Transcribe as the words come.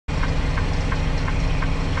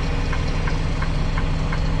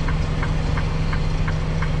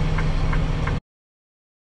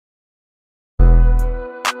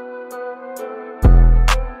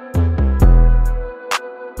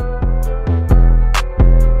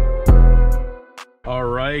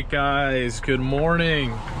right, guys, good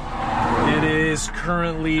morning. It is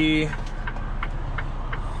currently,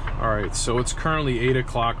 it's currently 8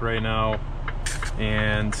 o'clock right now,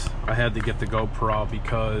 and I had to get the GoPro out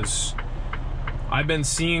because I've been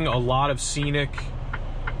seeing a lot of scenic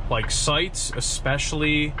sites,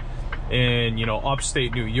 especially in,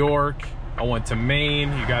 upstate New York. I went to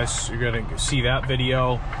Maine. You guys are gonna see that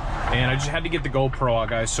video, and I just had to get the GoPro out,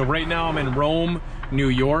 guys. So right now I'm in Rome, New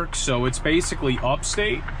York, so it's basically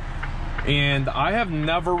upstate, and I have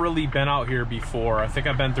never really been out here before. I think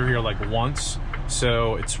I've been through here once,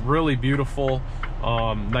 so it's really beautiful.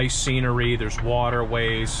 Nice scenery, there's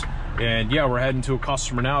waterways, and yeah, we're heading to a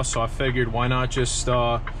customer now, so I figured why not just take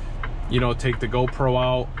the GoPro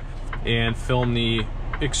out and film the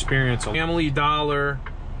experience. Family Dollar,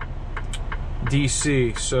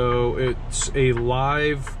 DC. So it's a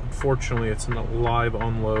live, unfortunately it's not live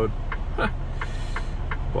unload,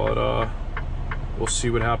 but we'll see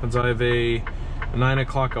what happens. I have a 9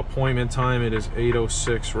 o'clock appointment time. It is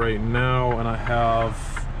 8:06 right now, and I have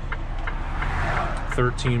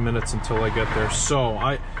 13 minutes until I get there. So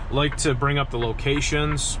I like to bring up the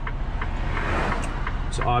locations.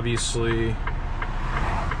 So obviously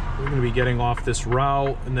we're going to be getting off this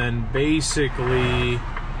route, and then basically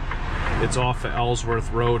it's off of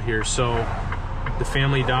Ellsworth Road here. So the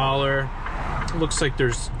Family Dollar, looks like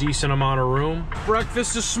there's a decent amount of room.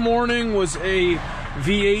 Breakfast this morning was a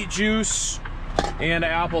V8 juice and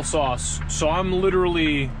applesauce. So I'm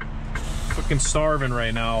literally fucking starving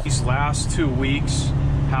right now. These last 2 weeks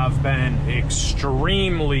have been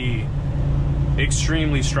extremely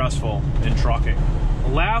stressful in trucking.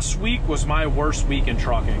 Last week was my worst week in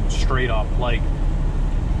trucking, straight up.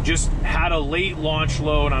 Just had a late launch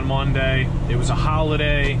load on Monday. It was a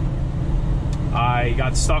holiday. I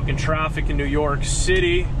got stuck in traffic in New York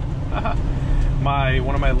City.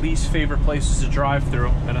 One of my least favorite places to drive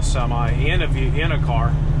through in a semi and a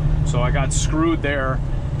car. So I got screwed there.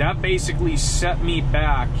 That basically set me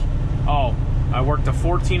back. I worked a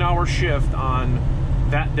 14-hour shift on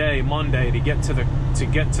that day, Monday, to get to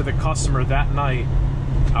the customer that night.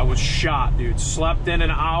 I was shot, dude. Slept in an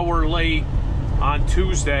hour late on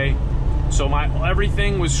Tuesday, so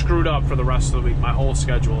everything was screwed up for the rest of the week, my whole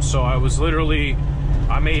schedule. So I was literally,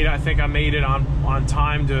 I think I made it on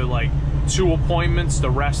time to 2 appointments. The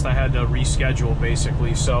rest I had to reschedule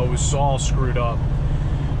basically, so it was all screwed up.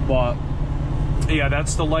 But yeah,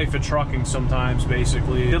 that's the life of trucking sometimes.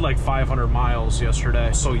 Basically, I did 500 miles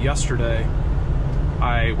yesterday. So yesterday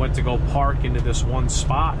I went to go park into this one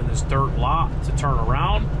spot in this dirt lot to turn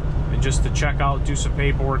around and just to check out, do some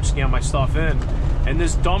paperwork, scan my stuff in. And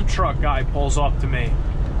this dump truck guy pulls up to me.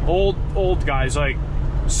 Old guy's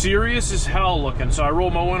serious as hell looking. So I roll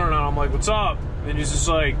my window down. I'm like, "What's up?" And he's just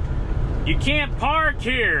like, "You can't park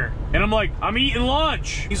here." And I'm like, "I'm eating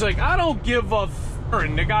lunch." He's like, "I don't give a f."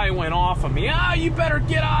 And the guy went off on me. "You better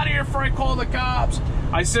get out of here before I call the cops."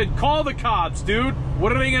 I said, "Call the cops, dude.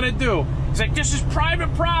 What are they gonna do?" He's like, "This is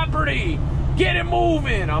private property. Get it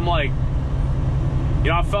moving." I'm like,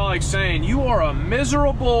 I felt like saying, "You are a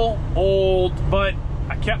miserable old," but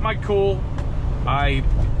I kept my cool. I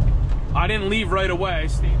didn't leave right away.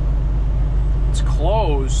 It's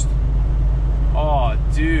closed. Oh,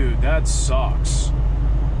 dude, that sucks.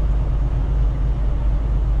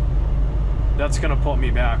 That's gonna put me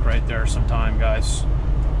back right there sometime, guys.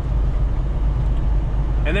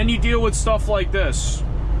 And then you deal with stuff like this.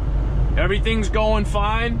 Everything's going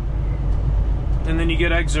fine, and then you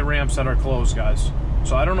get exit ramps that are closed, guys.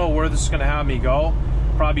 So I don't know where this is gonna have me go.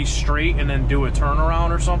 Probably straight and then do a turnaround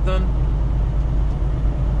or something.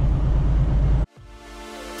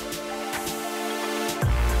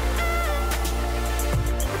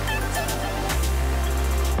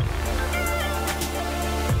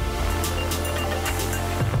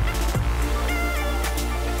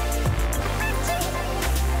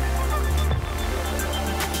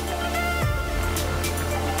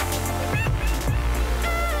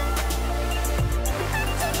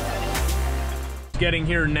 Getting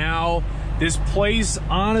here now. This place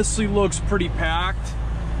honestly looks pretty packed,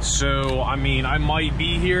 so I might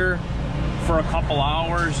be here for a couple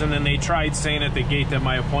hours. And then they tried saying at the gate that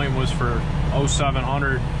my appointment was for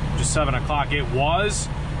 0700, just 7 o'clock. It was,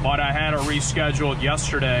 but I had it rescheduled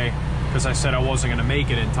yesterday because I said I wasn't going to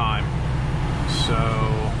make it in time. So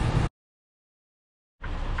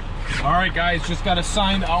all right, guys, just got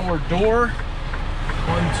assigned our door.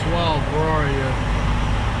 112, where are you?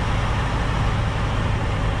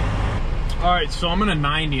 All right, so I'm gonna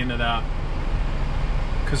 90 into that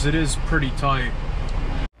because it is pretty tight.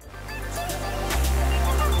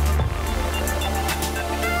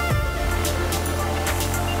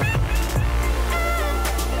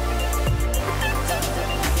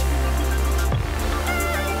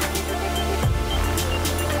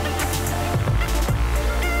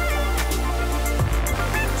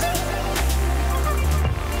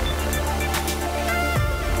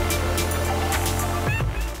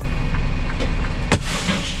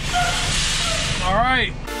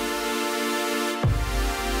 right.